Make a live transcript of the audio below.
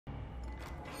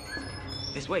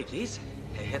This way, please.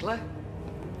 Herr Hitler?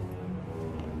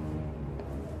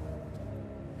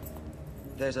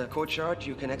 There's a courtyard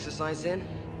you can exercise in.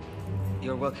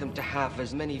 You're welcome to have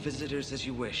as many visitors as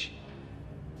you wish.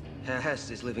 Herr Hess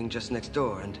is living just next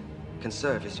door and can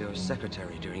serve as your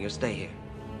secretary during your stay here.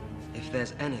 If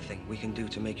there's anything we can do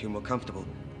to make you more comfortable,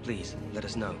 please let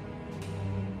us know.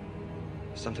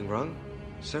 Something wrong,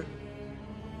 sir?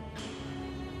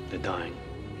 They're dying.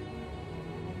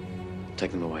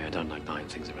 Take them away. I don't like buying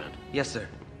things around. Yes, sir.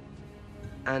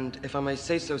 And if I may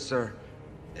say so, sir,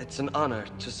 it's an honor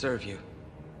to serve you.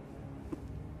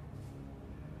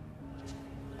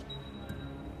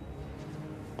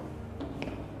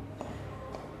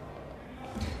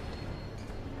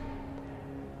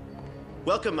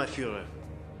 Welcome, my Führer.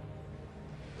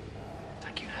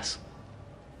 Thank you, Hess.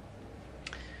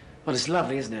 Well, it's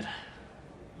lovely, isn't it?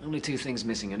 Only two things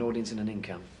missing, an audience and an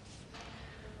income.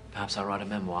 Perhaps I'll write a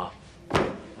memoir.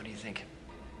 What do you think?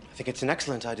 I think it's an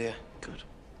excellent idea. Good.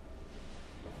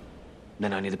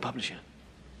 Then I need a publisher.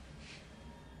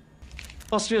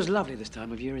 Austria's lovely this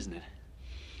time of year, isn't it?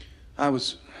 I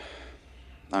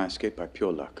escaped by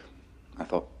pure luck. I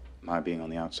thought my being on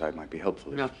the outside might be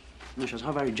helpful. No, shows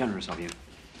how very generous of you.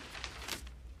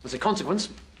 As a consequence,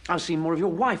 I've seen more of your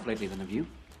wife lately than of you.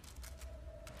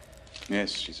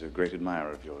 Yes, she's a great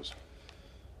admirer of yours.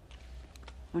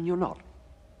 And you're not.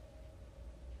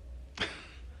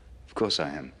 Of course I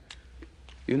am.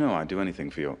 You know I'd do anything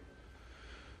for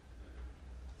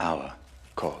our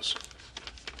cause.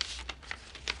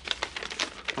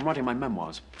 I'm writing my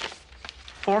memoirs.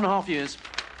 4.5 years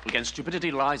against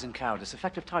stupidity, lies, and cowardice.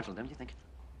 Effective title, don't you think?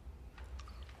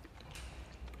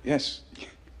 Yes.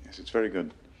 Yes, it's very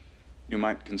good. You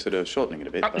might consider shortening it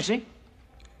a bit. You see?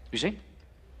 You see?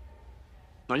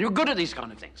 Now, you're good at these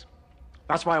kind of things.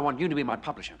 That's why I want you to be my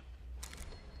publisher.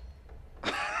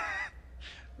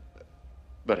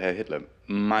 But, Herr Hitler,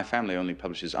 my family only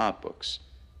publishes art books.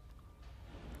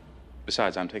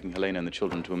 Besides, I'm taking Helena and the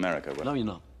children to America. No, you're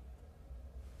not.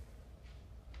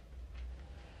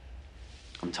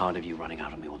 I'm tired of you running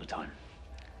out on me all the time.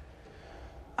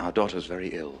 Our daughter's very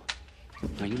ill.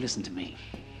 Now, you listen to me.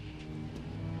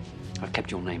 I've kept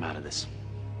your name out of this.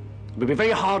 It would be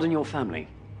very hard on your family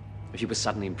if you were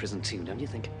suddenly in prison too, don't you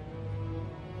think?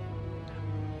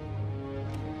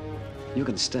 You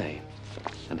can stay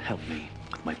and help me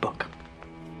with my book.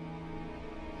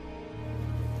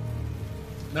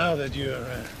 Now that you're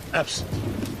absent,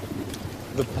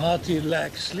 the party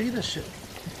lacks leadership.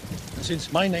 And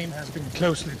since my name has been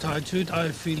closely tied to it, I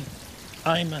feel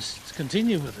I must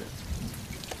continue with it.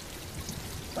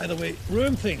 By the way,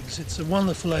 Röhm thinks it's a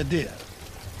wonderful idea.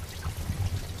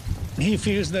 He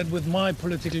feels that with my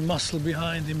political muscle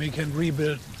behind him, he can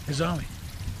rebuild his army.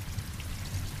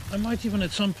 I might even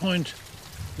at some point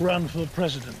run for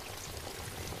president.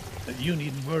 You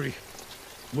needn't worry.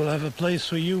 We'll have a place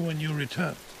for you when you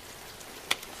return.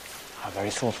 How very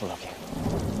thoughtful of you.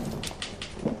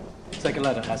 Take a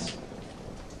letter, Hess.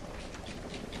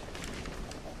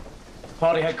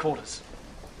 Party headquarters.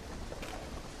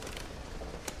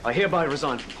 I hereby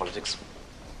resign from politics.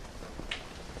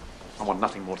 I want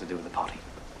nothing more to do with the party.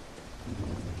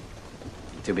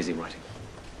 I'm too busy writing.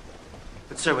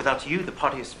 But, sir, without you, the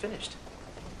party is finished.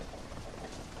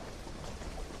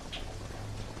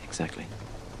 Exactly.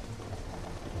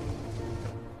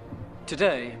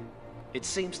 Today, it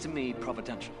seems to me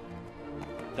providential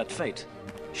that fate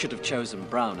should have chosen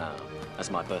Braunau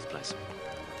as my birthplace.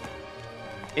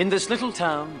 In this little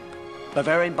town,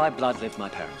 Bavarian by blood, lived my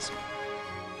parents.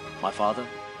 My father,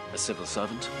 a civil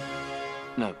servant.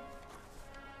 No.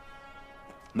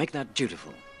 Make that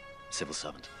dutiful civil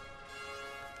servant.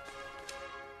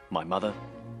 My mother,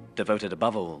 devoted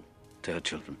above all to her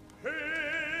children.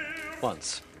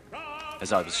 Once,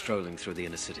 as I was strolling through the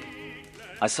inner city,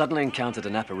 I suddenly encountered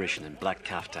an apparition in black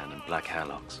kaftan and black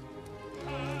hairlocks.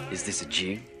 Is this a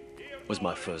Jew? Was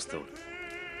my first thought.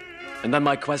 And then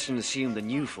my question assumed a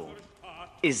new form.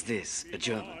 Is this a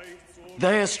German?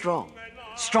 They are strong,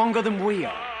 stronger than we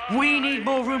are. We need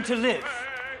more room to live,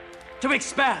 to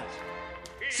expand,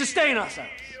 sustain ourselves.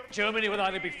 Germany will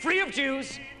either be free of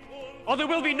Jews, or there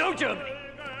will be no Germany.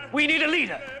 We need a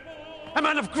leader, a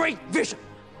man of great vision,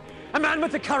 a man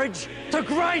with the courage to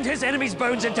grind his enemy's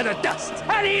bones into the dust.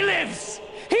 And he lives!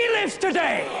 He lives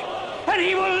today! And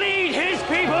he will lead his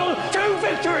people to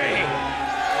victory!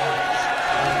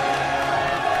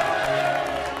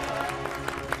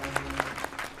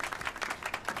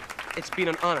 It's been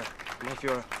an honor, my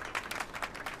Führer.